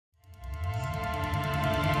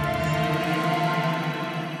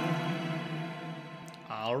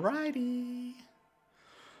Alrighty.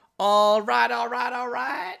 Alright.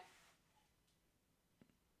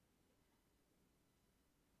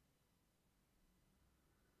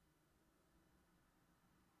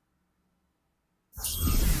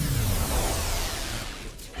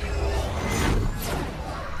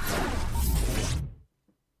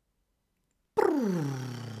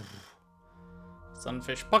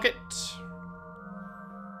 Sunfish pocket.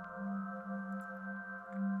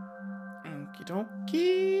 Okie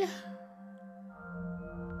dokie.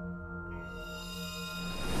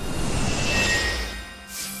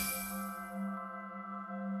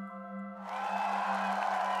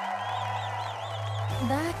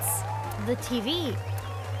 That's the TV.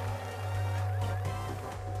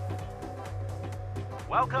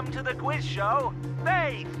 Welcome to the quiz show,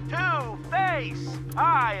 Face to Face.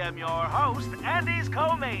 I am your host, Andy's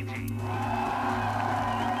co-Meiji.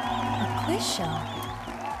 A quiz show?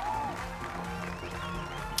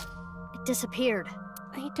 It disappeared.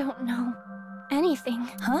 I don't know anything.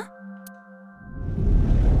 Huh?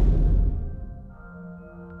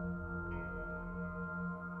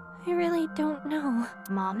 I really don't know.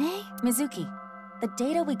 Mame? Mizuki, the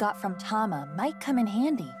data we got from Tama might come in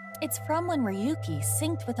handy. It's from when Ryuki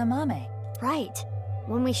synced with Amame. Right.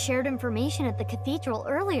 When we shared information at the cathedral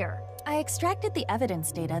earlier. I extracted the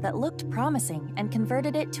evidence data that looked promising and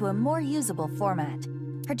converted it to a more usable format.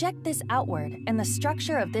 Project this outward, and the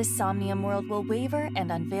structure of this Somnium world will waver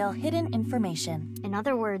and unveil hidden information. In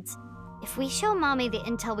other words, if we show Mame the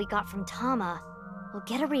intel we got from Tama, we'll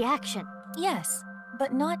get a reaction. Yes,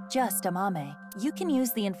 but not just Amame. You can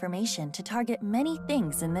use the information to target many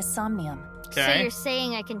things in this Somnium. Okay. So you're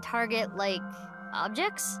saying I can target, like,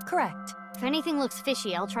 objects? Correct. If anything looks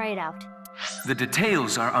fishy, I'll try it out. The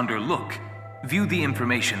details are under look. View the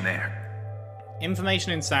information there.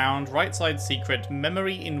 Information in sound, right side secret,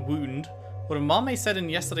 memory in wound. What Amame said in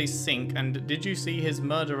yesterday's sync, and did you see his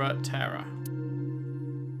murderer, Terra?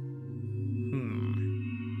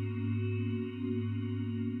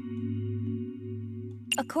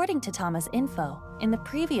 According to Tama's info, in the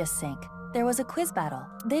previous sync, there was a quiz battle.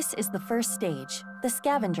 This is the first stage, the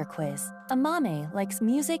scavenger quiz. Amame likes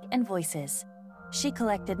music and voices. She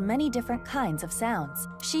collected many different kinds of sounds.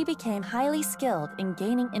 She became highly skilled in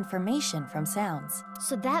gaining information from sounds.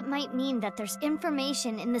 So that might mean that there's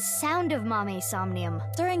information in the sound of Mame's Somnium.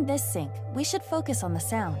 During this sync, we should focus on the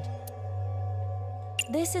sound.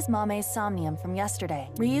 This is Mame's Somnium from yesterday.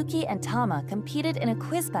 Ryuki and Tama competed in a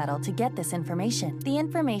quiz battle to get this information. The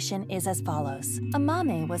information is as follows.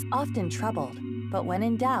 Amame was often troubled, but when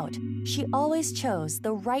in doubt, she always chose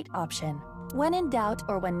the right option. When in doubt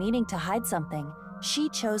or when needing to hide something, she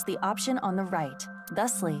chose the option on the right.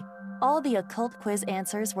 Thusly, all the occult quiz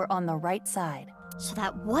answers were on the right side. So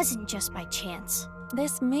that wasn't just by chance.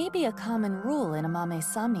 This may be a common rule in Amame's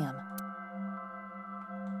Somnium.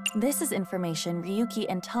 This is information Ryuki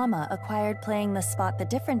and Tama acquired playing the Spot the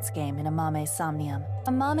Difference game in Amame's Somnium.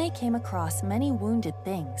 Amame came across many wounded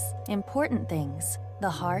things, important things, the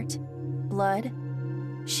heart, blood.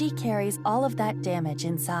 She carries all of that damage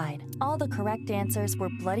inside. All the correct answers were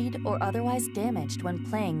bloodied or otherwise damaged when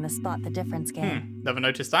playing the Spot the Difference game. Never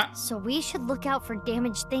noticed that. So we should look out for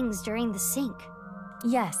damaged things during the sync.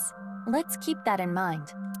 Yes, let's keep that in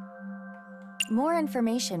mind. More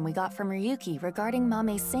information we got from Ryuki regarding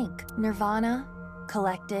Mame's sync. Nirvana,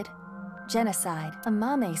 collected, genocide.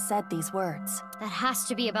 Amame said these words. That has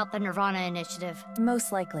to be about the Nirvana Initiative.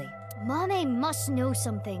 Most likely. Mame must know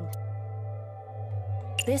something.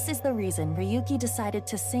 This is the reason Ryuki decided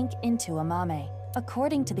to sink into Amame.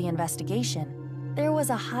 According to the investigation, there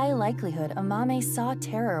was a high likelihood Amame saw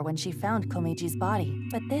terror when she found Komeiji's body,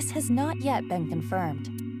 but this has not yet been confirmed.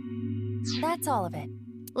 That's all of it.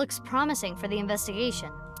 Looks promising for the investigation.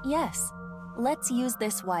 Yes, let's use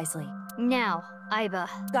this wisely. Now, Aiba.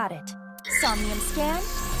 Got it. Somnium scan,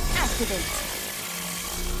 activate.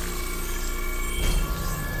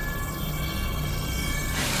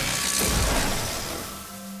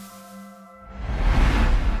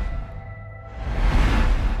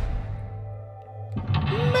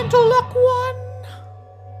 Mental lock 1.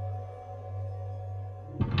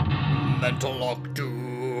 Mental lock 2.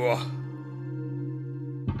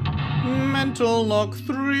 Mental lock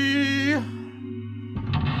 3.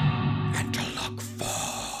 Mental lock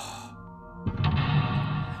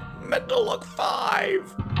 4. Mental lock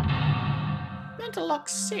 5. Mental lock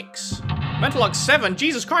 6. Mental lock 7.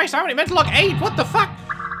 Jesus Christ, how many? Mental lock 8. What the fuck?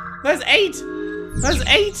 There's 8. There's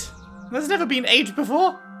 8. There's never been 8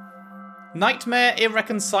 before. Nightmare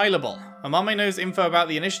Irreconcilable. Amame knows info about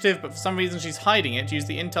the initiative, but for some reason she's hiding it. Use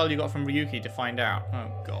the intel you got from Ryuki to find out.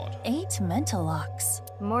 Oh god. 8 mental locks.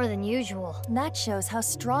 More than usual. That shows how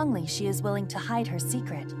strongly she is willing to hide her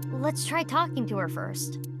secret. Let's try talking to her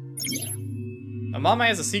first. Amame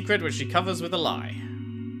has a secret which she covers with a lie.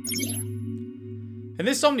 In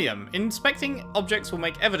this Somnium, inspecting objects will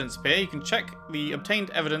make evidence appear. You can check the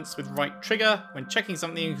obtained evidence with right trigger. When checking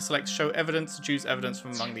something, you can select show evidence to choose evidence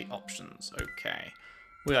from among the options. Okay.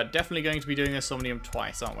 We are definitely going to be doing this Somnium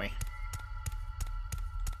twice, aren't we?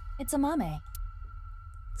 It's Amame.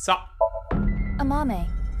 Sup? Amame,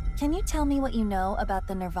 can you tell me what you know about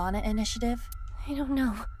the Nirvana Initiative? I don't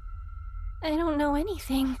know. I don't know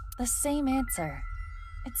anything. The same answer.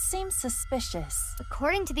 It seems suspicious.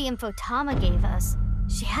 According to the info Tama gave us,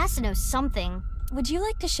 she has to know something. Would you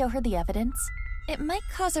like to show her the evidence? It might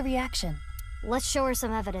cause a reaction. Let's show her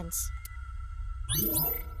some evidence.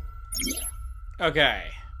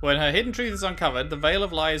 Okay. When her hidden truth is uncovered, the veil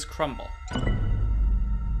of lies crumble.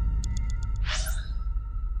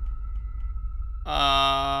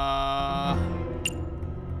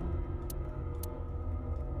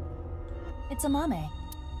 It's Amame.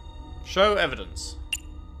 Show evidence.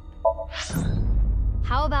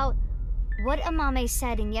 How about what Amame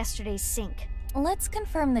said in yesterday's sync? Let's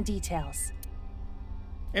confirm the details.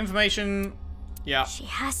 Information. Yeah. She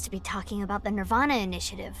has to be talking about the Nirvana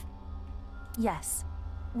Initiative. Yes.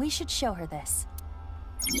 We should show her this.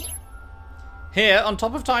 Here, on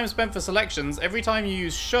top of time spent for selections, every time you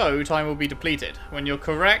use show, time will be depleted. When you're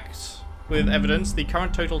correct with evidence, the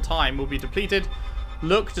current total time will be depleted.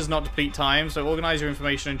 Look does not deplete time, so organize your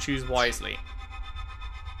information and choose wisely.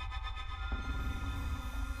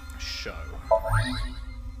 Show.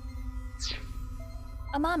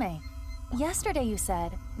 Amame, yesterday you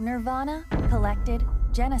said Nirvana, collected,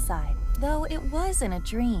 genocide. Though it was in a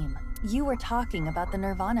dream. You were talking about the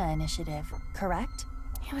Nirvana Initiative, correct?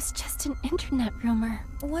 It was just an internet rumor.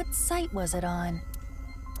 What site was it on?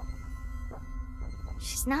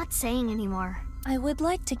 She's not saying anymore. I would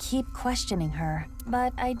like to keep questioning her,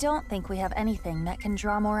 but I don't think we have anything that can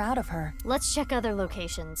draw more out of her. Let's check other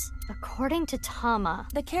locations. According to Tama,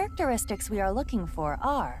 the characteristics we are looking for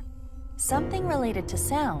are something related to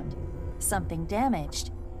sound, something damaged,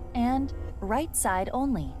 and right side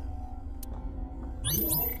only.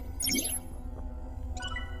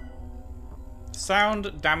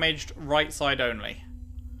 Sound damaged, right side only.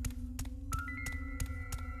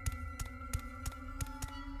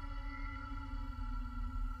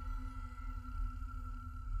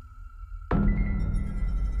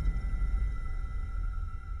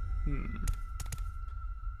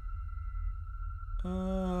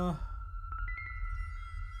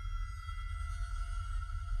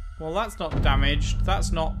 Well, that's not damaged.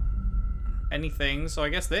 That's not anything, so I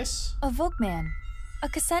guess this? A Volkman. A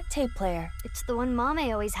cassette tape player. It's the one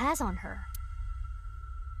Mame always has on her.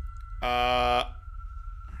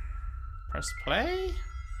 Press play?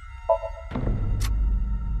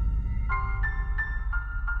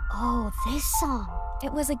 Oh, this song.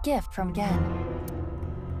 It was a gift from Gen.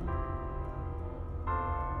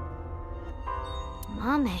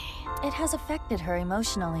 Mame. It has affected her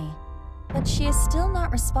emotionally, but she is still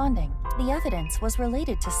not responding. The evidence was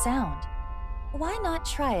related to sound. Why not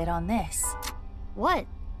try it on this? What?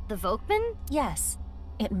 The Volkman? Yes.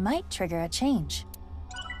 It might trigger a change.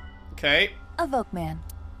 Okay. A Volkman.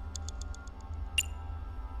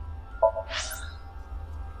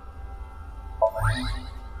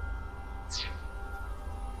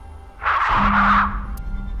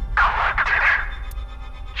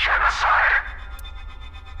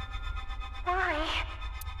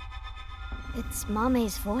 It's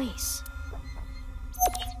Mame's voice.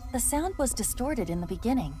 The sound was distorted in the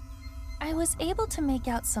beginning. I was able to make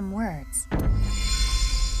out some words.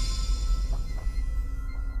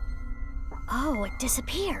 Oh, it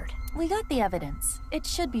disappeared. We got the evidence. It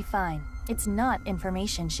should be fine. It's not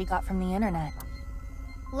information she got from the internet.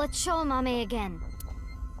 Let's show Mame again.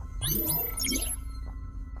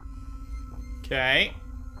 Okay.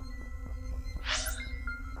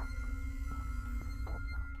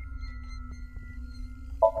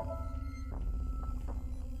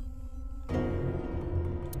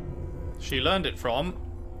 She learned it from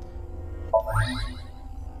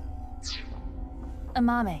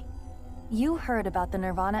Amame, you heard about the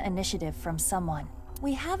Nirvana Initiative from someone.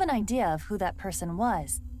 We have an idea of who that person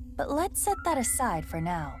was, but let's set that aside for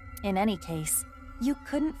now. In any case, you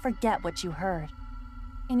couldn't forget what you heard.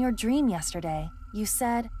 In your dream yesterday, you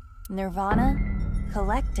said, Nirvana,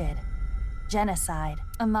 collected, genocide.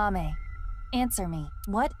 Amame, answer me,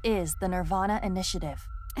 what is the Nirvana Initiative?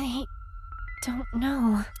 I don't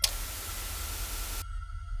know.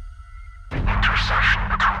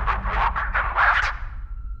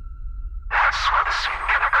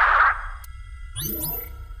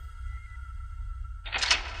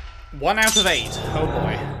 1 out of 8. Oh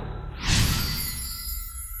boy.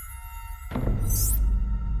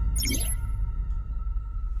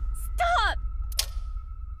 Stop!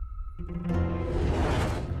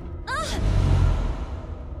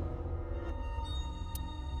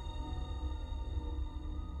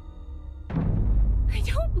 I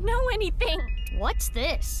don't know anything. What's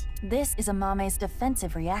this? This is Amame's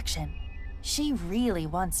defensive reaction. She really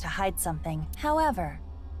wants to hide something. However,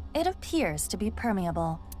 it appears to be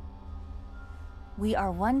permeable. We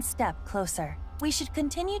are 1 step closer. We should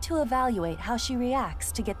continue to evaluate how she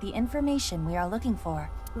reacts to get the information we are looking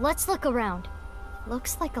for. Let's look around.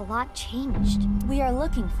 Looks like a lot changed. We are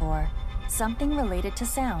looking for something related to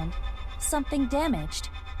sound, something damaged,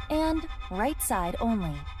 and right side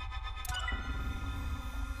only.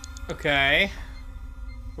 Okay.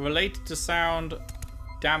 Related to sound,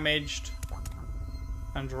 damaged,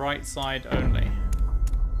 and right side only.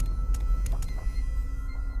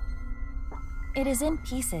 It is in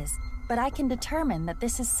pieces, but I can determine that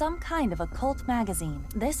this is some kind of occult magazine.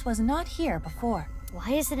 This was not here before.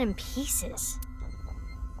 Why is it in pieces?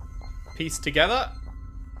 Piece together.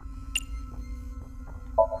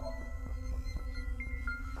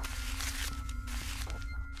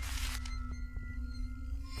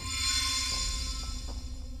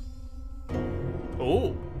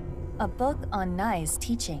 Oh. A book on Nai's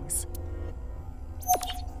teachings.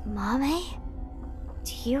 Mame?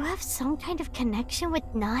 Do you have some kind of connection with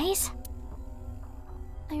Nai's?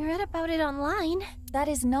 I read about it online. That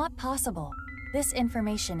is not possible. This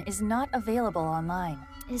information is not available online.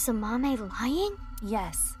 Is Mame lying?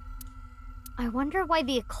 Yes. I wonder why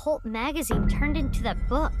the occult magazine turned into that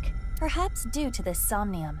book. Perhaps due to this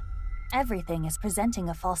somnium. Everything is presenting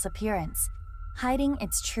a false appearance, hiding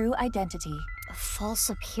its true identity. A false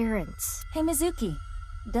appearance. Hey Mizuki,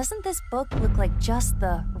 doesn't this book look like just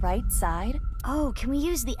the right side? Oh, can we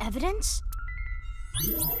use the evidence?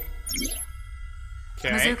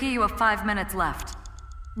 Okay. Mizuki, you have 5 minutes left.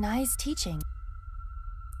 Nai's teaching.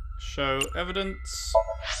 Show evidence.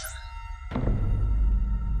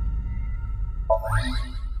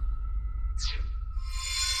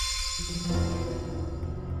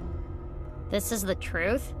 This is the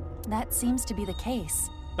truth? That seems to be the case.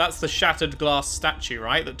 That's the shattered glass statue,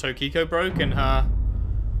 right? That Tokiko broke in her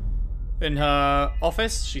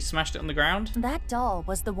office. She smashed it on the ground. That doll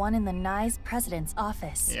was the one in the Nai's president's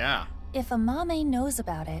office. Yeah. If Amame knows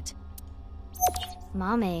about it...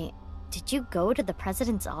 Mame, did you go to the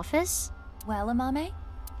president's office? Well, Amame?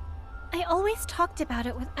 I always talked about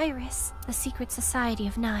it with Iris, the secret society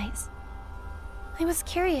of Nai's. I was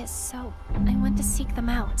curious, so I went to seek them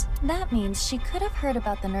out. That means she could have heard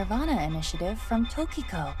about the Nirvana Initiative from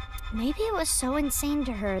Tokiko. Maybe it was so insane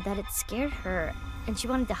to her that it scared her, and she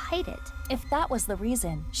wanted to hide it. If that was the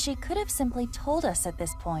reason, she could have simply told us at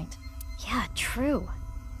this point. Yeah, true.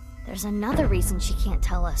 There's another reason she can't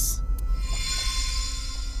tell us.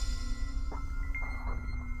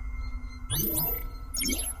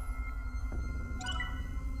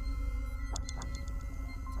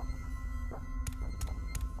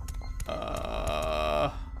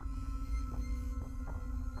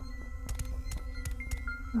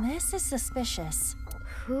 This is suspicious.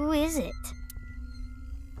 Who is it?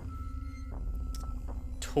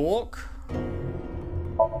 Talk?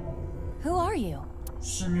 Who are you?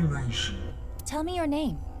 Simulation. Tell me your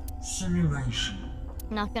name. Simulation.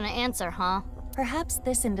 Not gonna answer, huh? Perhaps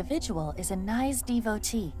this individual is a Nai's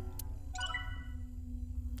devotee.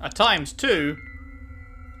 At times, too.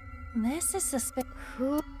 This is suspicious.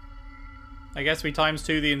 Who? I guess we times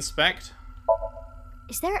 2 the inspect.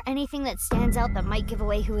 Is there anything that stands out that might give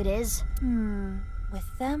away who it is?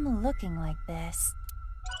 With them looking like this.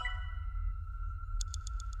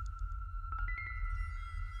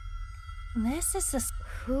 This is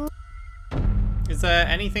Who? Is there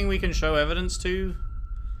anything we can show evidence to?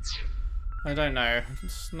 I don't know.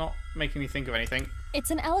 It's not making me think of anything.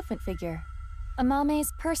 It's an elephant figure.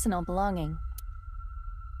 Amame's personal belonging.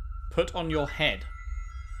 Put on your head.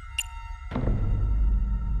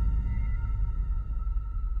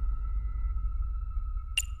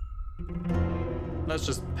 Let's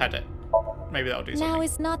just pet it. Maybe that'll do something. Now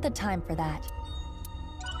is not the time for that.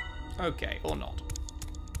 Okay, or not.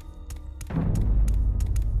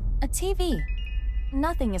 A TV.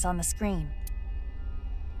 Nothing is on the screen.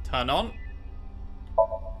 Turn on.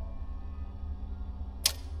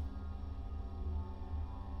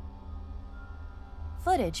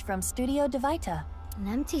 Footage from Studio Devita. An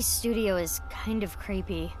empty studio is kind of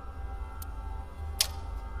creepy.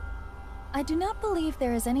 I do not believe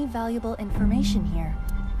there is any valuable information here.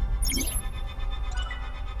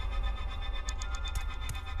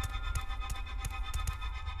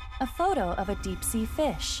 A photo of a deep-sea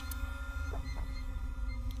fish.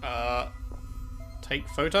 Take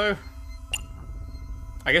photo?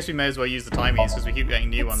 I guess we may as well use the timies because we keep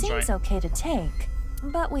getting new ones, right? It seems okay to take,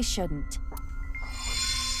 but we shouldn't.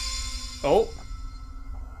 Oh.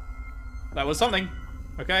 That was something.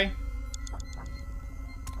 Okay.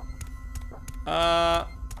 Not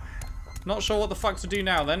sure what the fuck to do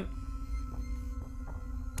now then.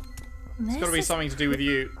 It's gotta be something to do with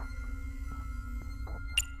you.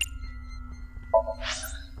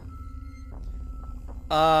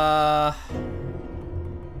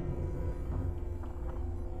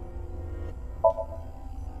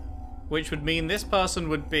 Which would mean this person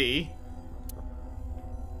would be...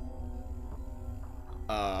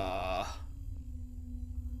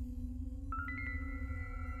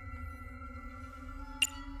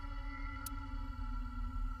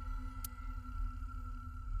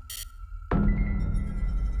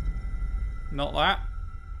 Not that.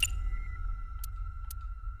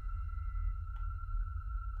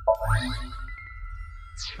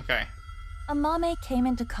 Okay. Amame came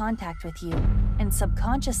into contact with you and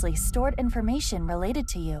subconsciously stored information related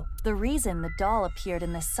to you. The reason the doll appeared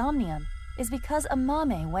in the Somnium is because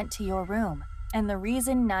Amame went to your room. And the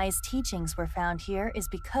reason Nai's teachings were found here is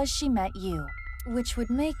because she met you, which would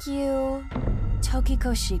make you...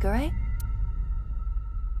 Tokiko Shigure?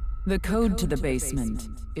 The code to the basement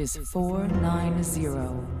is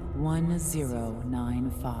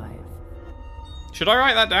 4901095. Should I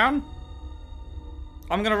write that down?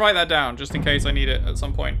 I'm gonna write that down just in case I need it at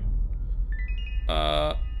some point.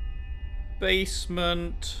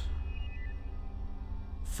 Basement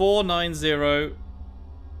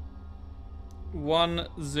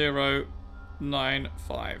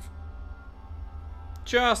 4901095.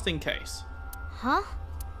 Just in case. Huh?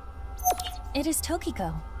 It is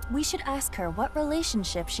Tokiko. We should ask her what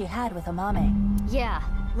relationship she had with Amame. Yeah,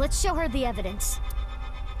 let's show her the evidence.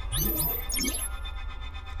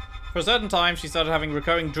 For a certain time, she started having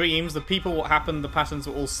recurring dreams. The people, what happened, the patterns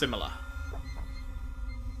were all similar.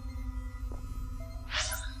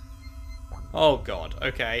 Oh god,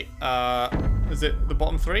 okay. Is it the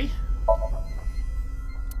bottom three?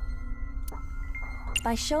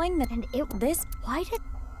 By showing that why did...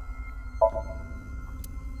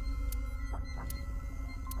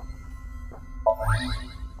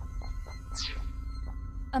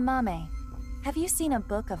 Amame, have you seen a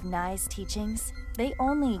book of Nai's teachings? They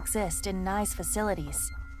only exist in Nai's facilities.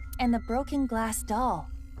 And the broken glass doll.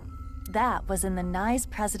 That was in the Nai's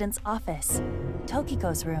president's office,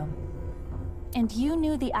 Tokiko's room. And you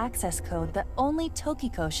knew the access code that only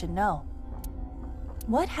Tokiko should know.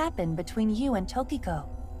 What happened between you and Tokiko?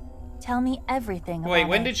 Tell me everything about Wait,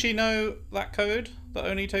 when it. did she know that code that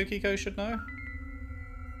only Tokiko should know?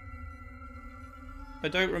 I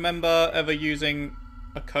don't remember ever using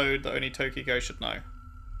a code that only Tokiko should know.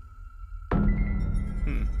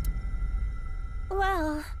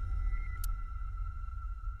 Well...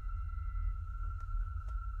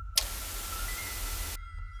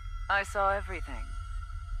 I saw everything.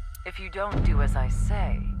 If you don't do as I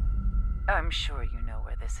say, I'm sure you know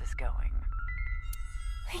where this is going.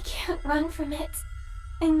 I can't run from it.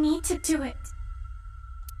 I need to do it.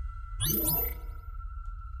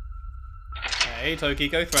 Okay,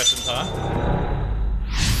 Tokiko threatens her.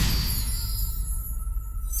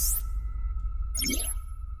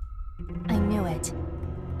 I knew it.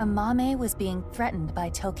 Amame was being threatened by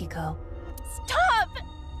Tokiko. Stop!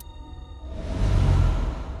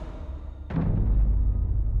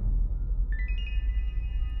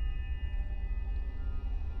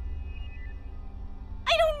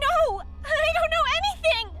 I don't know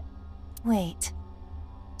anything! Wait.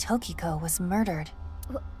 Tokiko was murdered.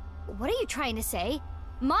 What are you trying to say?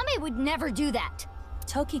 Mame would never do that.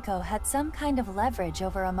 Tokiko had some kind of leverage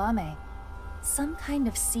over Amame. Some kind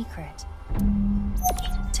of secret.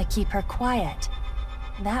 To keep her quiet.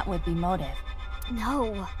 That would be motive.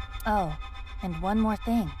 No. Oh, and one more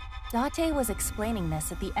thing. Date was explaining this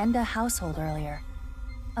at the Enda household earlier.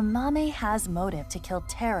 Amame has motive to kill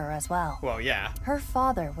Terror as well. Well, yeah. Her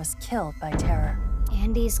father was killed by Terror.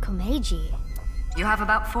 Andy's Komeiji. You have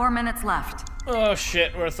about 4 minutes left. Oh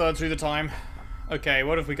shit, we're a third through the time. Okay,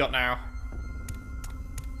 what have we got now?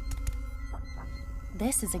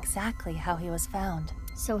 This is exactly how he was found.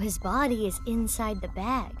 So his body is inside the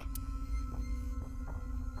bag.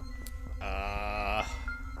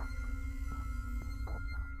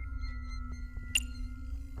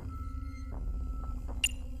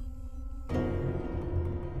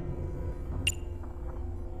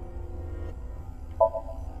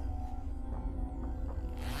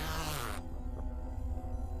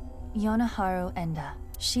 Yonaharu Enda,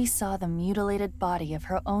 she saw the mutilated body of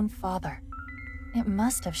her own father. It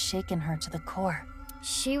must have shaken her to the core.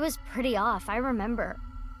 She was pretty off, I remember.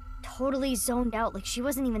 Totally zoned out, like she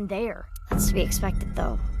wasn't even there. That's to be expected,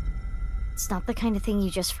 though. It's not the kind of thing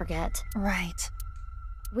you just forget. Right.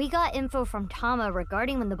 We got info from Tama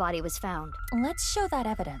regarding when the body was found. Let's show that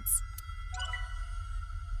evidence.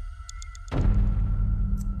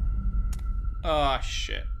 Oh,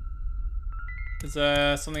 shit. Is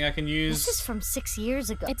there something I can use? This is from 6 years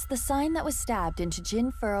ago. It's the sign that was stabbed into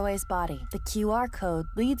Jin Furue's body. The QR code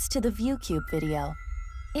leads to the ViewCube video.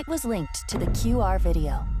 It was linked to the QR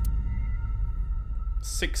video.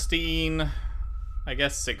 16. I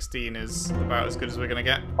guess 16 is about as good as we're gonna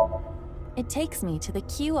get. It takes me to the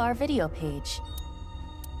QR video page.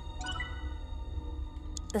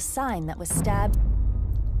 The sign that was stabbed.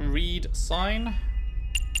 Read sign.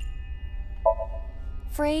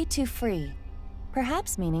 Fray to free.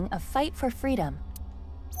 Perhaps meaning a fight for freedom.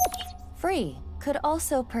 Free could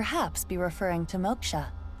also perhaps be referring to moksha.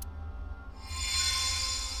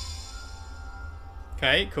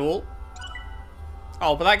 Okay, cool.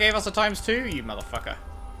 Oh, but that gave us a ×2, you motherfucker.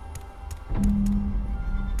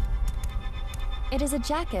 It is a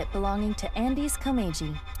jacket belonging to Andy's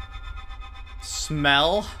Komeiji.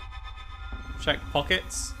 Smell. Check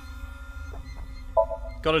pockets.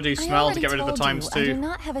 Gotta do smell to get rid of the ×2. I do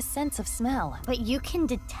not have a sense of smell. But you can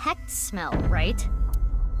detect smell, right?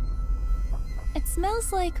 It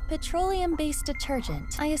smells like petroleum-based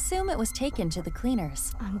detergent. I assume it was taken to the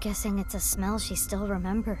cleaners. I'm guessing it's a smell she still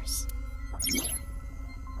remembers.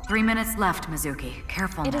 3 minutes left, Mizuki.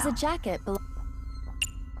 Careful now. It is a jacket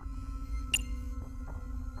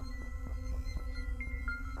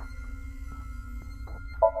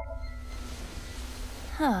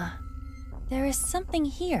Huh. There is something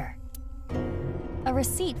here. A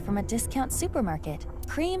receipt from a discount supermarket.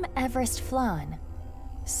 Cream Everest Flan.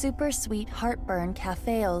 Super sweet heartburn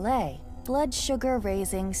cafe au lait. Blood sugar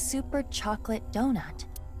raising super chocolate donut.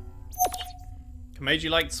 Komeiji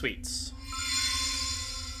liked sweets.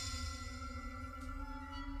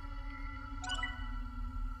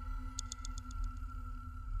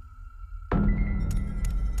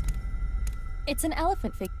 It's an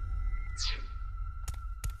elephant figure.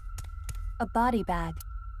 A body bag.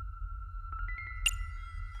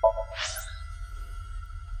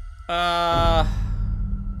 I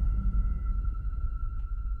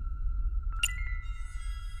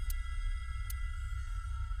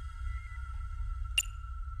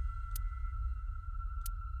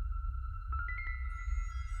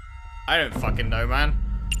don't fucking know, man.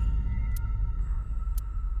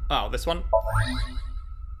 Oh, this one?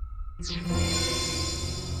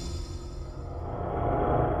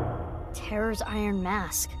 Terror's iron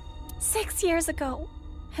mask. 6 years ago,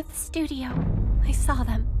 at the studio, I saw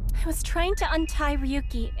them. I was trying to untie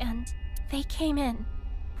Ryuki, and they came in,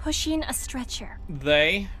 pushing a stretcher.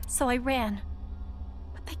 They? So I ran.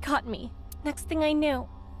 But they caught me. Next thing I knew,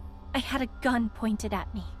 I had a gun pointed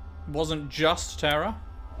at me. Wasn't just Terra?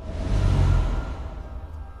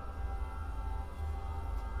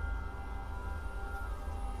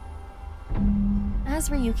 As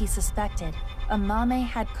Ryuki suspected, Amame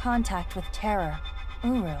had contact with Terror,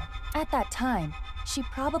 Uru. At that time, she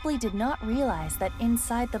probably did not realize that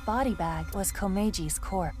inside the body bag was Komeiji's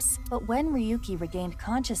corpse. But when Ryuki regained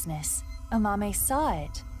consciousness, Amame saw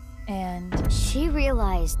it, and... She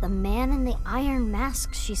realized the man in the iron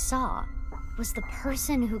mask she saw was the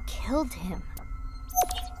person who killed him.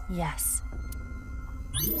 Yes.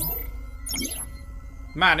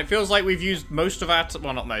 Man, it feels like we've used most of our...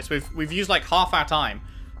 well, not most. We've used like half our time.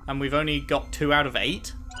 And we've only got 2 out of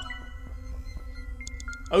 8?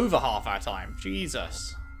 Over half our time.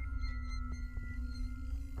 Jesus.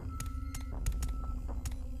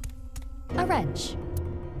 A wrench.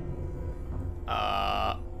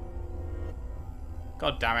 God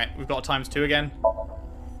damn it. We've got ×2 again.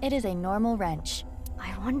 It is a normal wrench.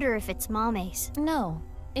 I wonder if it's Mame's. No,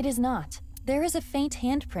 it is not. There is a faint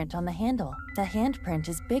handprint on the handle. The handprint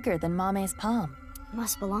is bigger than Mame's palm. It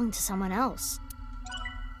must belong to someone else.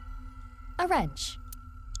 A wrench.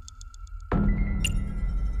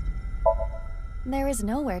 There is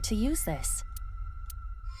nowhere to use this.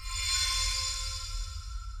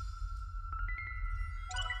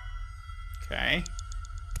 Okay.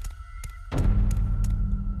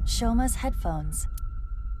 Shoma's headphones.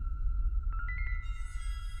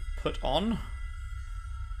 Put on.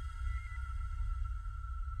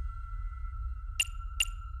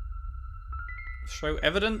 Show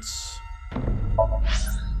evidence.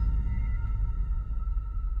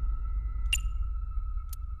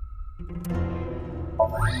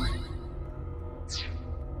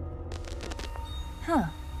 Huh.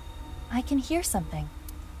 I can hear something.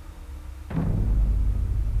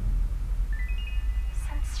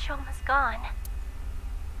 Since Shoma's gone,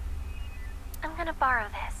 I'm gonna borrow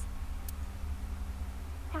this.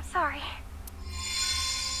 I'm sorry.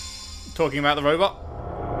 Talking about the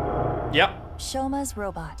robot? Yep. Shoma's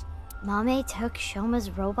robot. Mame took Shoma's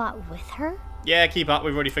robot with her? Yeah, keep up.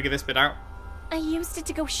 We've already figured this bit out. I used it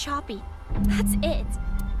to go shopping. That's it.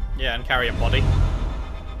 Yeah, and carry a body.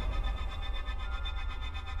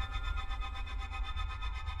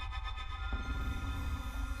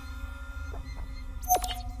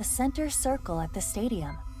 The center circle at the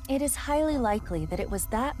stadium. It is highly likely that it was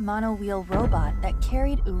that mono-wheel robot that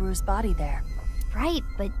carried Uru's body there. Right,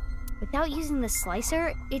 but without using the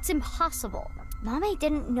slicer, it's impossible. Mame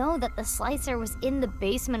didn't know that the slicer was in the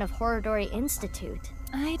basement of Horodori Institute.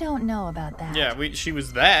 I don't know about that. Yeah, she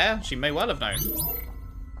was there. She may well have known.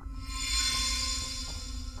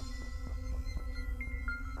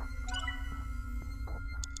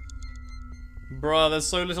 Bruh, there's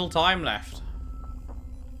so little time left.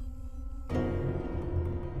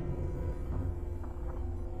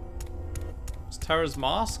 Is Terra's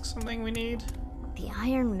mask something we need? The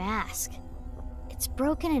iron mask. It's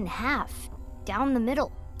broken in half, down the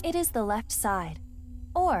middle. It is the left side.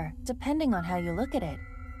 Or, depending on how you look at it,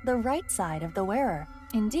 the right side of the wearer.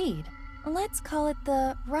 Indeed, let's call it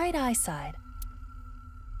the right eye side.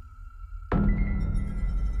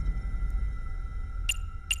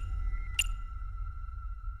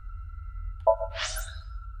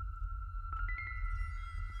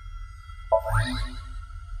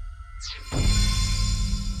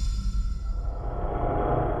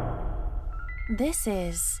 This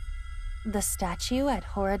is the statue at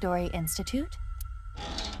Horodori Institute?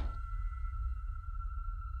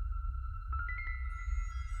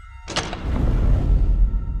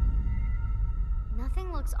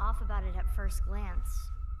 Nothing looks off about it at first glance,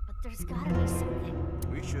 but there's gotta be something.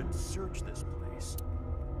 We should search this place.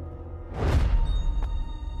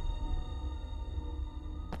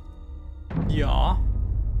 Yeah.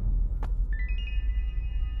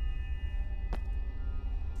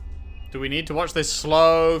 Do we need to watch this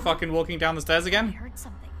slow fucking walking down the stairs I again? heard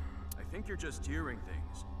something. I think you're just hearing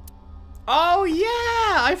things. Oh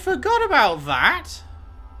yeah, I forgot about that.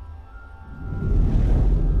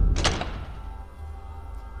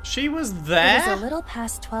 She was there? It was a little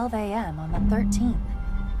past 12 a.m. on the 13th.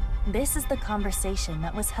 This is the conversation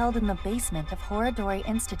that was held in the basement of Horodori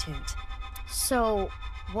Institute. So,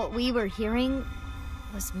 what we were hearing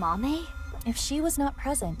was Mame? If she was not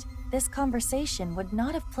present, this conversation would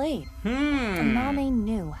not have played. Hmm. And Mame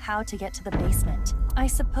knew how to get to the basement. I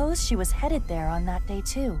suppose she was headed there on that day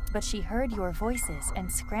too, but she heard your voices and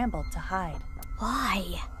scrambled to hide.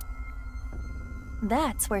 Why?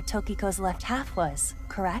 That's where Tokiko's left half was,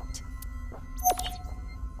 correct?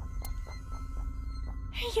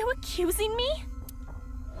 Are you accusing me?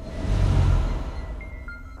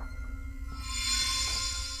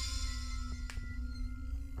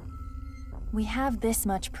 We have this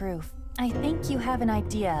much proof. I think you have an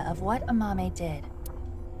idea of what Amame did.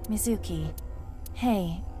 Mizuki.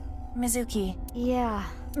 Hey, Mizuki. Yeah.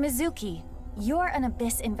 Mizuki, you're an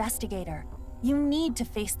Abyss investigator. You need to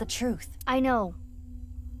face the truth. I know.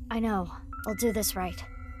 I'll do this right.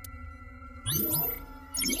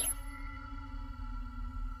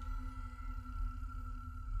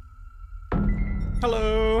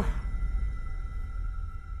 Hello.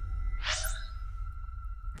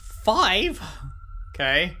 5?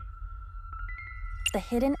 Okay. The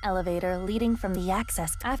hidden elevator leading from the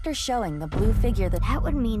access after showing the blue figure that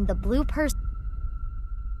would mean the blue person.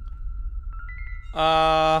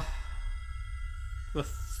 The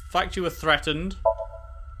fact you were threatened.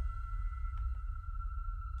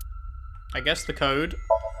 I guess the code.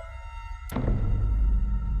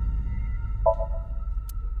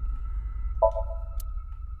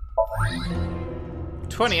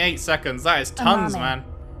 "28 seconds, that is tons, Amame. man.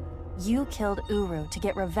 You killed Uru to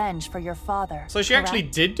get revenge for your father. So she actually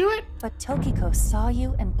correct? did do it? But Tokiko saw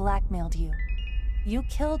you and blackmailed you. You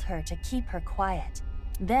killed her to keep her quiet.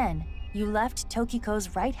 Then, you left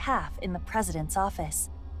Tokiko's right half in the president's office,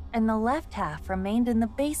 and the left half remained in the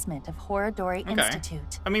basement of Horodori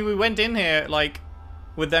Institute. I mean, we went in here, like,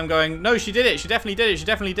 with them going, no, she did it, she definitely did it, she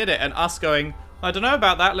definitely did it, and us going, I don't know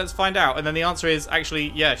about that, let's find out. And then the answer is,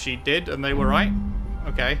 actually, yeah, she did, and they were right.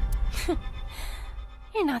 Okay.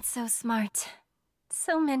 You're not so smart.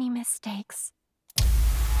 So many mistakes.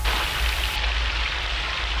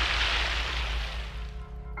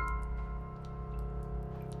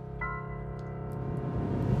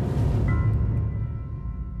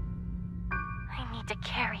 I need to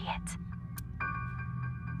carry it.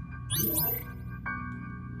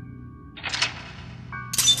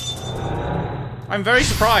 I'm very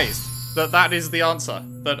surprised that that is the answer.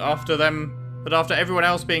 That after everyone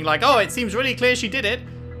else being like, oh, it seems really clear she did it,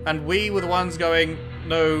 and we were the ones going,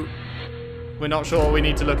 no, we're not sure, we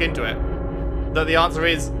need to look into it. That the answer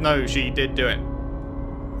is, no, she did do it.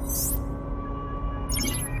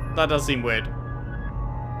 That does seem weird.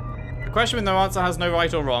 A question with no answer has no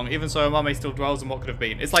right or wrong, even so Mame still dwells on what could have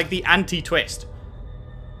been. It's like the anti-twist.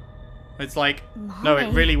 It's like, no,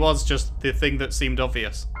 it really was just the thing that seemed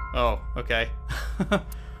obvious. Oh, okay.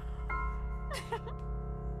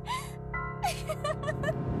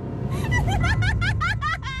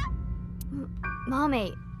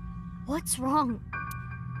 Mame, what's wrong?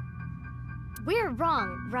 We're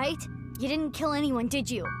wrong, right? You didn't kill anyone,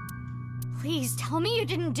 did you? Please, tell me you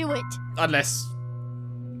didn't do it. Unless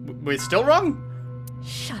we're still wrong?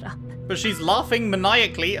 Shut up. But she's laughing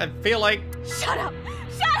maniacally. I feel like... Shut up!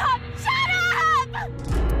 Shut up! Shut up!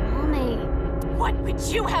 Mame. What would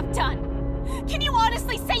you have done? Can you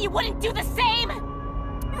honestly say you wouldn't do the same?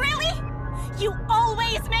 Really? You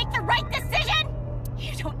always make the right decision?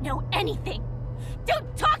 You don't know anything.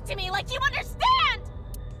 Don't talk to me like you understand!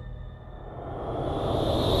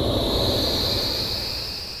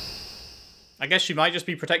 I guess she might just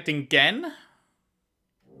be protecting Gen?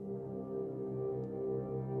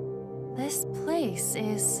 This place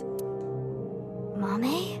is...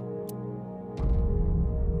 Mame?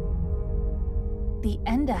 the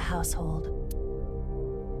Enda household.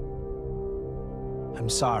 I'm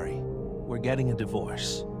sorry. We're getting a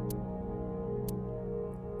divorce.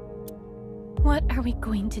 What are we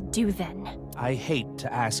going to do then? I hate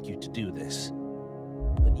to ask you to do this,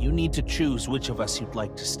 but you need to choose which of us you'd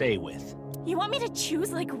like to stay with. You want me to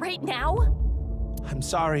choose, like, right now? I'm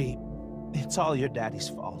sorry. It's all your daddy's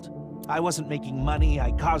fault. I wasn't making money.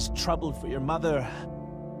 I caused trouble for your mother.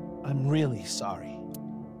 I'm really sorry.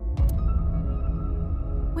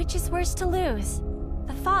 Which is worse to lose?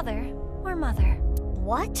 The father or mother?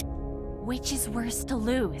 What? Which is worse to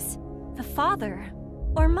lose? The father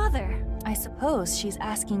or mother? I suppose she's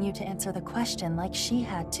asking you to answer the question like she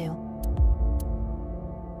had to.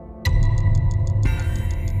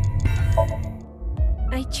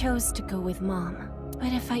 I chose to go with Mom,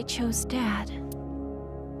 but if I chose Dad...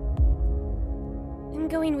 I'm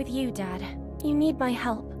going with you, Dad. You need my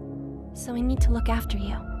help, so I need to look after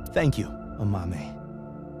you. Thank you, Amame.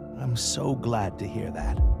 I'm so glad to hear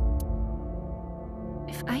that.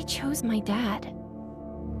 If I chose my dad,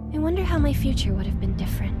 I wonder how my future would have been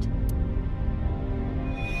different.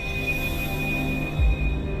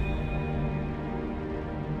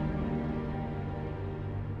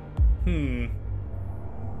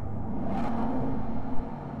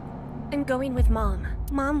 I'm going with Mom.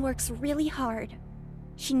 Mom works really hard.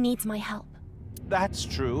 She needs my help. That's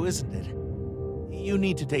true, isn't it? You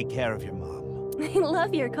need to take care of your mom. I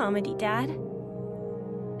love your comedy, Dad.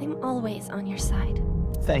 I'm always on your side.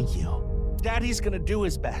 Thank you. Daddy's gonna do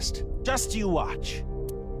his best. Just you watch.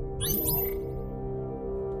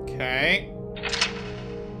 Okay.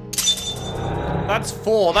 That's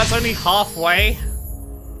 4. That's only halfway.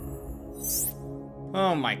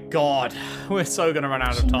 Oh my god. We're so gonna run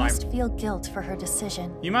out of time. She must feel guilt for her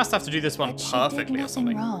decision. You must have to do this one perfectly or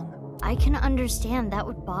something. Wrong. I can understand that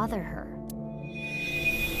would bother her.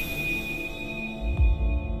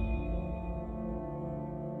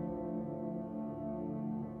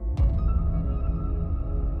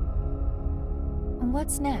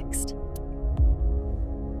 What's next?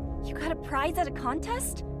 You got a prize at a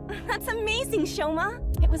contest? That's amazing, Shoma!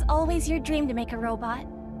 It was always your dream to make a robot.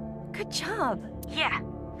 Good job. Yeah,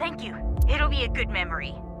 thank you. It'll be a good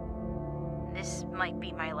memory. This might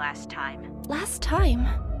be my last time. Last time?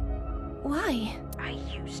 Why? I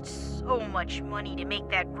used so much money to make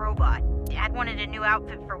that robot. Dad wanted a new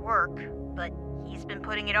outfit for work, but he's been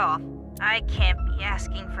putting it off. I can't be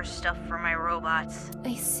asking for stuff for my robots.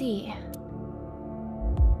 I see.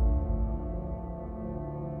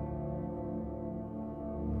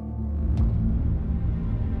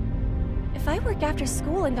 If I work after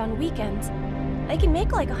school and on weekends, I can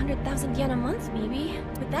make like 100,000 yen a month, maybe.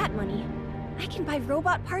 With that money, I can buy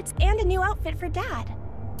robot parts and a new outfit for Dad.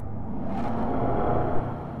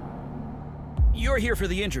 You're here for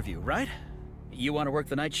the interview, right? You want to work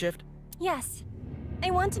the night shift? Yes. I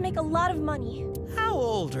want to make a lot of money. How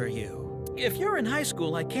old are you? If you're in high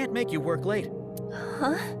school, I can't make you work late.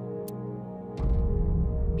 Huh?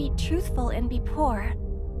 Be truthful and be poor.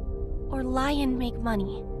 Or lie and make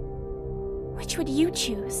money. Which would you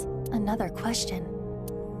choose? Another question.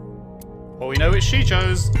 Well, we know which she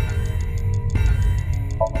chose.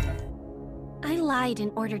 I lied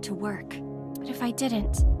in order to work. But if I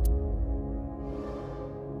didn't...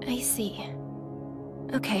 I see.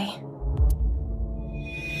 Okay.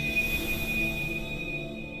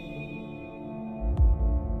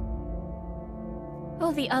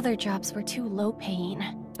 Well, the other jobs were too low paying.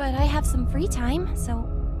 But I have some free time, so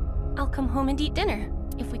I'll come home and eat dinner.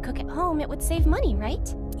 If we cook at home, it would save money,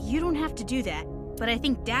 right? You don't have to do that, but I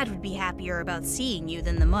think Dad would be happier about seeing you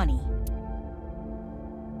than the money.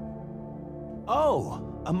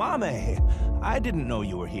 Oh, Amame. I didn't know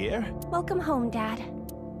you were here. Welcome home, Dad.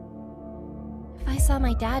 If I saw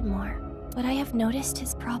my dad more, would I have noticed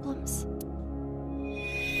his problems?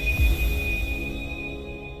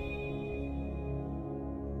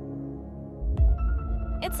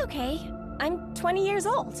 It's okay. I'm 20 years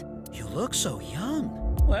old. You look so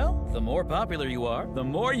young. Well, the more popular you are, the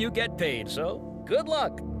more you get paid, so good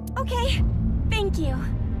luck. Okay, thank you.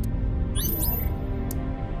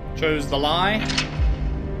 Chose the lie.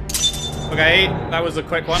 Okay, that was a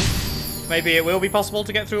quick one. Maybe it will be possible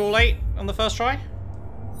to get through all 8 on the first try?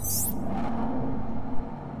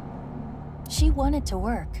 She wanted to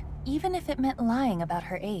work, even if it meant lying about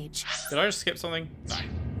her age. Did I just skip something?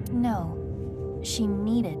 No. No, she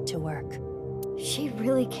needed to work. She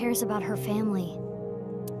really cares about her family.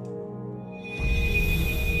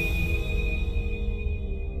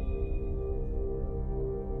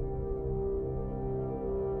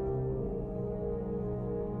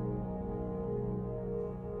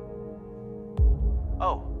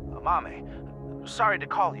 Oh, Amame. Sorry to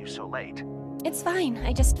call you so late. It's fine,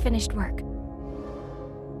 I just finished work.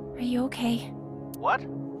 Are you okay? What?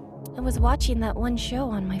 I was watching that one show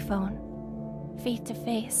on my phone. Face to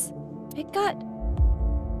Face. It got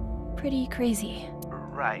pretty crazy.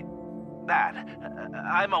 Right. That.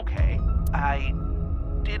 I'm okay. I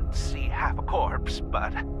did see half a corpse,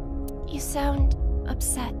 but... You sound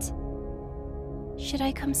upset. Should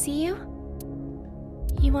I come see you?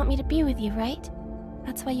 You want me to be with you, right?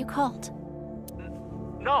 That's why you called.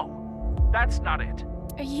 No, that's not it.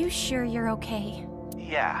 Are you sure you're okay?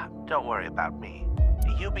 Yeah, don't worry about me.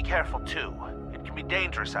 You be careful too. It can be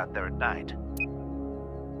dangerous out there at night.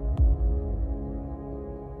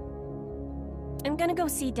 I'm gonna go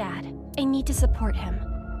see Dad. I need to support him.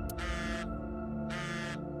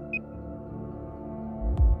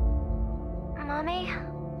 Mommy,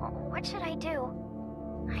 what should I do?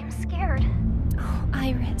 I'm scared. Oh,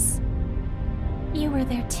 Iris. You were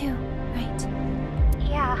there too, right?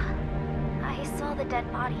 Yeah, I saw the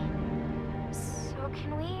dead body. So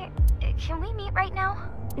can we meet right now?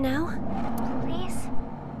 Now? Please?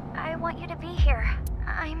 I want you to be here.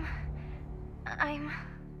 I'm...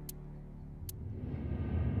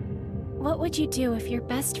 What would you do if your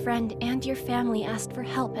best friend and your family asked for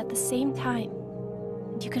help at the same time?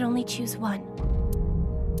 And you could only choose one?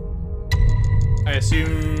 I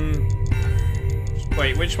assume...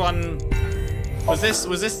 Wait, which one... Was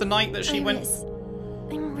this the night that she went...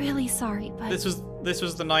 I'm really sorry, but... This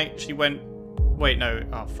was the night she went... Wait, no.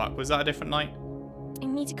 Oh, fuck. Was that a different night? I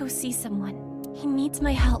need to go see someone. He needs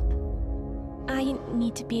my help. I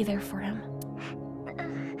need to be there for him.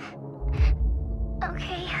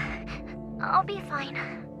 Okay. I'll be fine.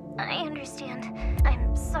 I understand.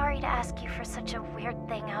 I'm sorry to ask you for such a weird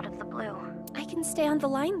thing out of the blue. I can stay on the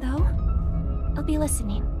line, though. I'll be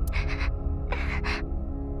listening.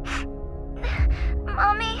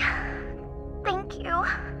 Mommy, thank you.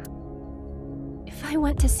 If I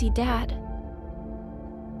went to see Dad,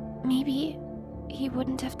 maybe he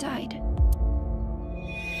wouldn't have died.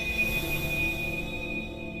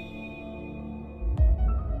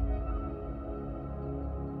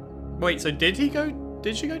 Wait, so did she go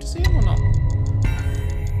to see him or not?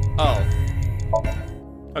 Oh.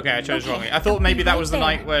 Okay, I chose wrongly. I thought maybe that was the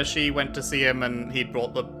night where she went to see him and he'd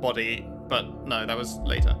brought the body, but no, that was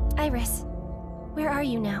later. Iris, where are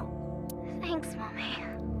you now? Thanks, Mommy.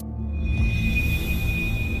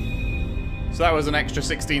 So that was an extra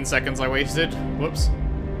 16 seconds I wasted. Whoops.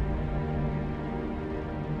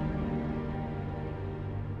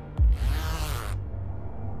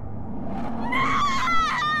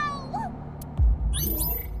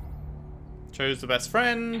 Chose the best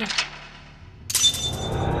friend.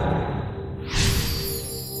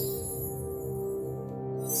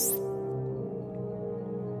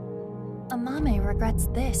 Amame regrets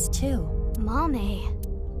this, too. Mommy.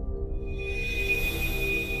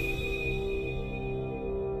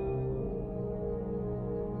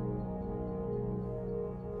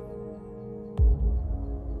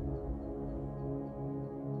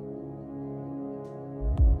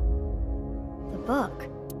 The book.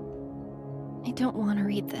 I don't want to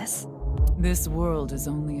read this. This world is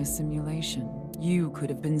only a simulation. You could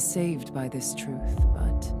have been saved by this truth,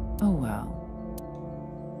 but oh well.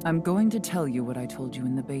 I'm going to tell you what I told you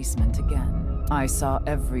in the basement again. I saw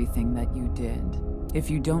everything that you did. If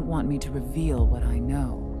you don't want me to reveal what I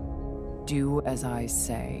know, do as I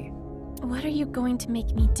say. What are you going to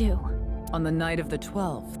make me do? On the night of the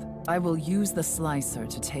 12th, I will use the slicer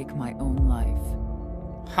to take my own life.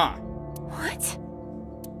 Huh. What?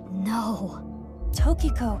 No.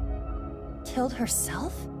 Tokiko killed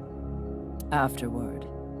herself? Afterward,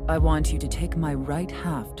 I want you to take my right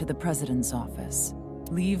half to the president's office.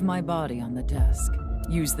 Leave my body on the desk.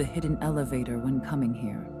 Use the hidden elevator when coming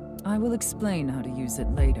here. I will explain how to use it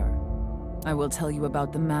later. I will tell you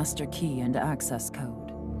about the master key and access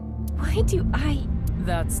code. Why do I...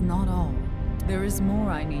 That's not all. There is more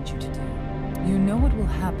I need you to do. You know what will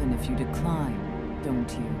happen if you decline,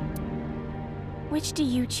 don't you? Which do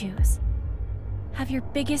you choose? Have your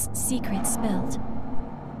biggest secret spilled?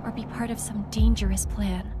 Or be part of some dangerous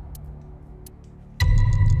plan?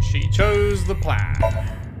 She chose the plan.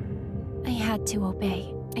 I had to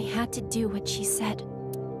obey. I had to do what she said.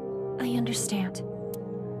 I understand.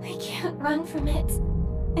 I can't run from it.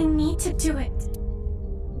 I need to do it.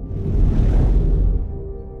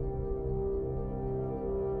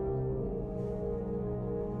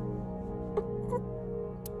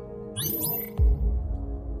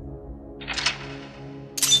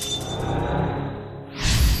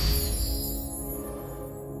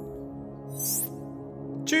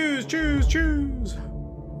 Choose, choose, choose.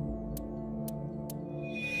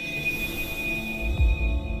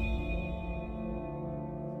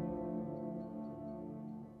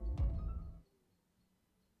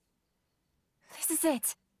 This is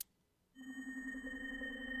it.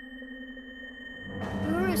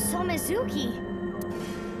 So Mizuki.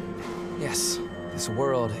 Yes, this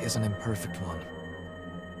world is an imperfect one.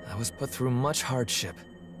 I was put through much hardship,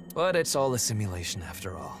 but it's all a simulation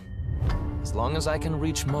after all. As long as I can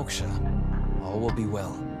reach moksha, all will be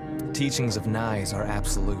well. The teachings of Nais are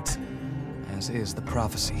absolute, as is the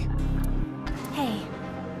prophecy. Hey,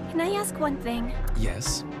 can I ask one thing?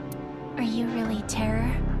 Yes? Are you really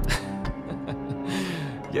Terror?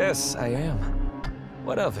 Yes, I am.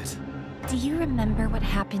 What of it? Do you remember what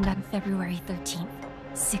happened on February 13th,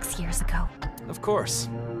 6 years ago? Of course.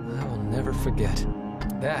 I will never forget.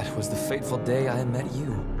 That was the fateful day I met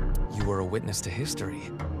you. You were a witness to history.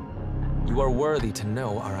 You are worthy to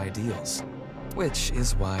know our ideals, which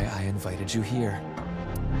is why I invited you here.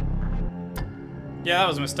 Yeah, that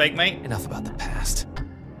was a mistake, mate. Enough about the past.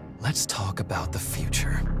 Let's talk about the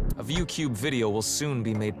future. A ViewCube video will soon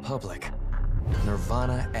be made public.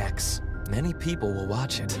 Nirvana X. Many people will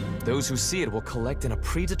watch it. Those who see it will collect in a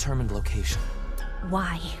predetermined location.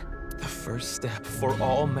 Why? The first step for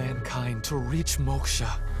all mankind to reach moksha.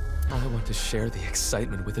 I want to share the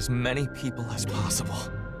excitement with as many people as possible.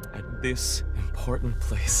 At this important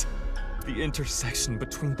place, the intersection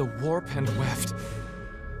between the warp and weft,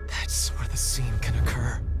 that's where the scene can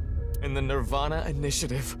occur. And the Nirvana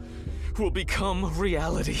Initiative will become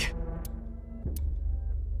reality.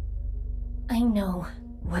 I know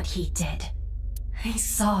what he did. I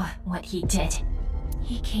saw what he did.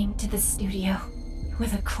 He came to the studio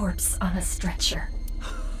with a corpse on a stretcher.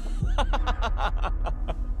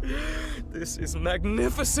 This is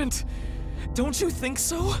magnificent! Don't you think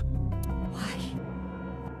so?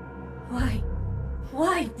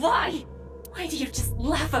 Why? Why do you just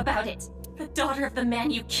laugh about it? The daughter of the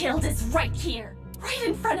man you killed is right here, right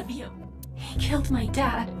in front of you. He killed my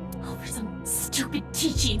dad over some stupid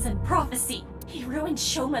teachings and prophecy. He ruined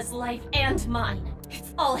Shoma's life and mine.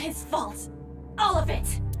 It's all his fault. All of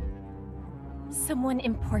it. Someone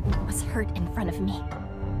important was hurt in front of me.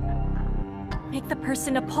 Make the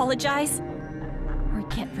person apologize or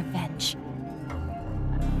get revenge.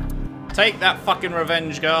 Take that fucking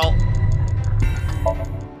revenge, girl.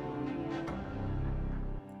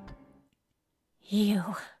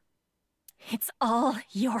 You. It's all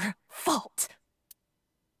your fault.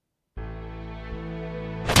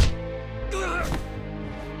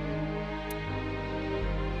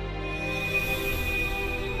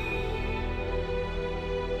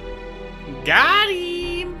 Got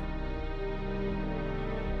him!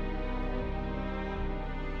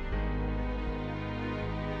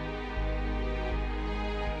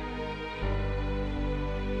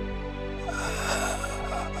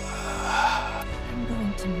 I'm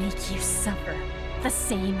going to make you suffer the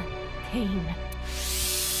same pain.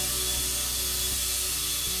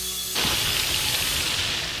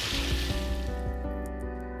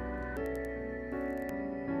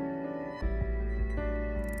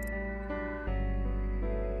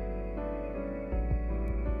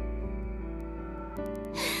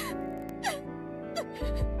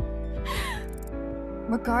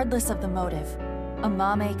 Regardless of the motive,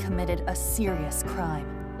 Amame committed a serious crime.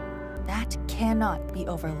 That cannot be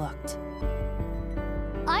overlooked.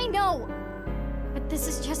 I know! But this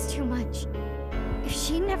is just too much. If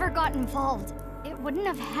she never got involved, it wouldn't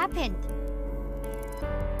have happened.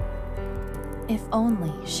 If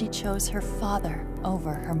only she chose her father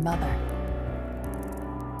over her mother.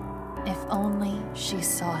 If only she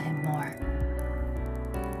saw him more.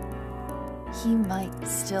 He might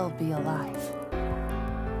still be alive.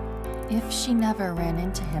 If she never ran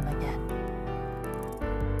into him again.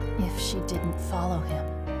 If she didn't follow him.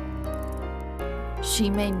 She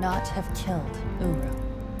may not have killed Uru.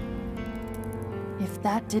 If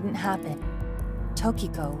that didn't happen,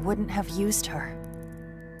 Tokiko wouldn't have used her.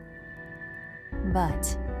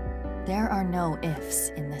 But there are no ifs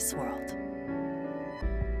in this world.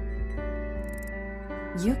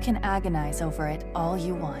 You can agonize over it all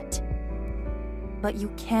you want, but you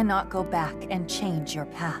cannot go back and change your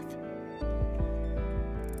path.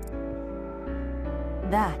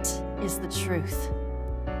 That is the truth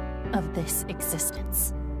of this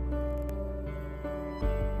existence.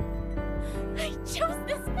 I chose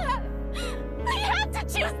this path! I had to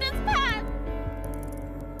choose this path!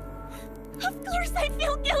 Of course I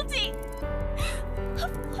feel guilty!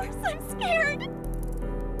 Of course I'm scared!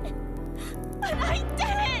 But I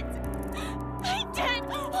did it! I did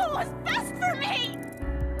what was best for me!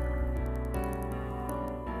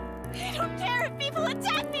 I don't care if people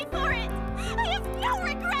attack me for it! I have no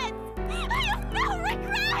regrets! I have no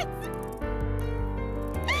regrets!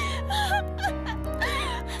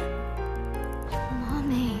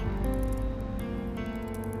 Mommy.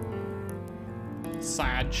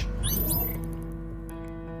 Sag.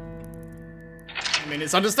 I mean,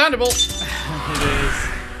 it's understandable. It is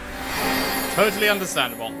totally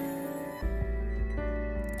understandable.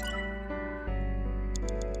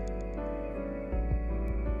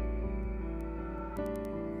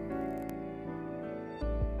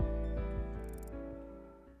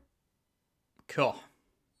 Cool.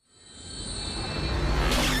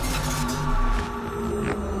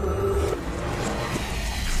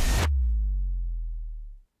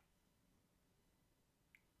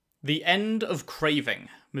 The End of Craving.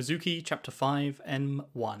 Mizuki, Chapter 5,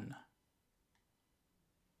 M1.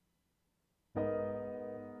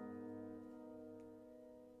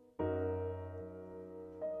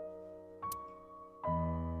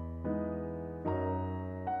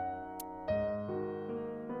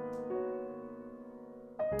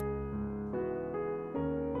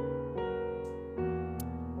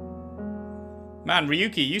 Man,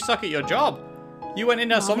 Ryuki, you suck at your job. You went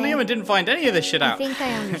into Somnium and didn't find any of this shit out. I think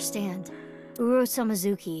I understand. Uro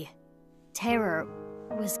Samazuki, Terror,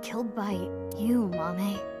 was killed by you,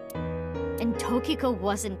 Mame. And Tokiko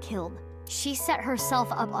wasn't killed. She set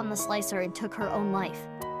herself up on the slicer and took her own life.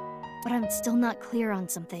 But I'm still not clear on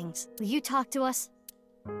some things. Will you talk to us?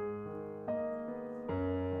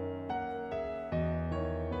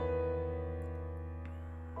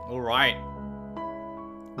 Alright.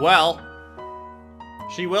 Well,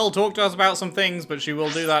 she will talk to us about some things, but she will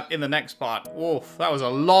do that in the next part. Oof, that was a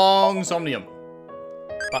long Somnium.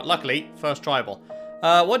 But luckily, first tribal.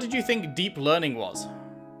 What did you think deep learning was?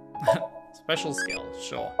 Special skill,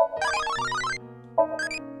 sure.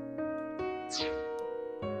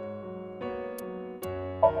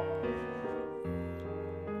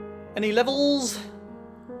 Any levels?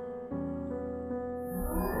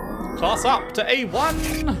 Class up to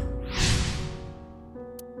A1!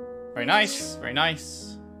 Very nice, very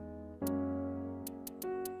nice.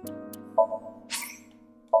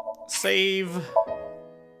 Save.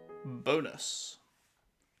 Bonus.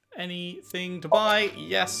 Anything to buy?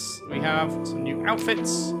 Yes, we have some new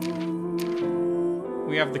outfits.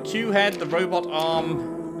 We have the Q head, the robot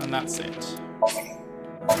arm, and that's it.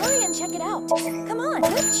 Hurry and check it out. Come on,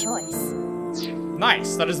 good choice.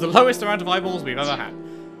 Nice, that is the lowest amount of eyeballs we've ever had.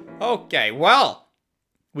 Okay, well,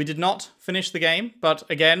 we did not finish the game, but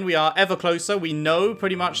again, we are ever closer. We know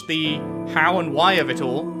pretty much the how and why of it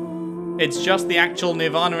all. It's just the actual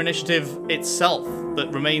Nirvana Initiative itself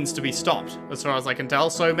that remains to be stopped, as far as I can tell.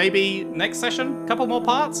 So maybe next session, couple more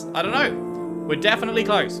parts? I don't know. We're definitely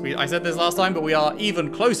close. I said this last time, but we are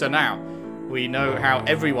even closer now. We know how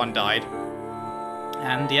everyone died.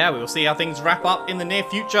 And yeah, we will see how things wrap up in the near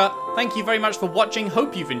future. Thank you very much for watching.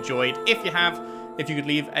 Hope you've enjoyed. If you have, if you could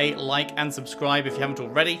leave a like and subscribe if you haven't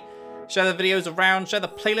already. Share the videos around, share the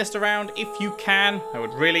playlist around if you can. I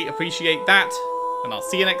would really appreciate that. And I'll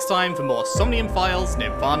see you next time for more Somnium Files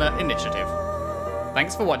Nirvana Initiative.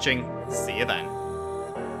 Thanks for watching. See you then.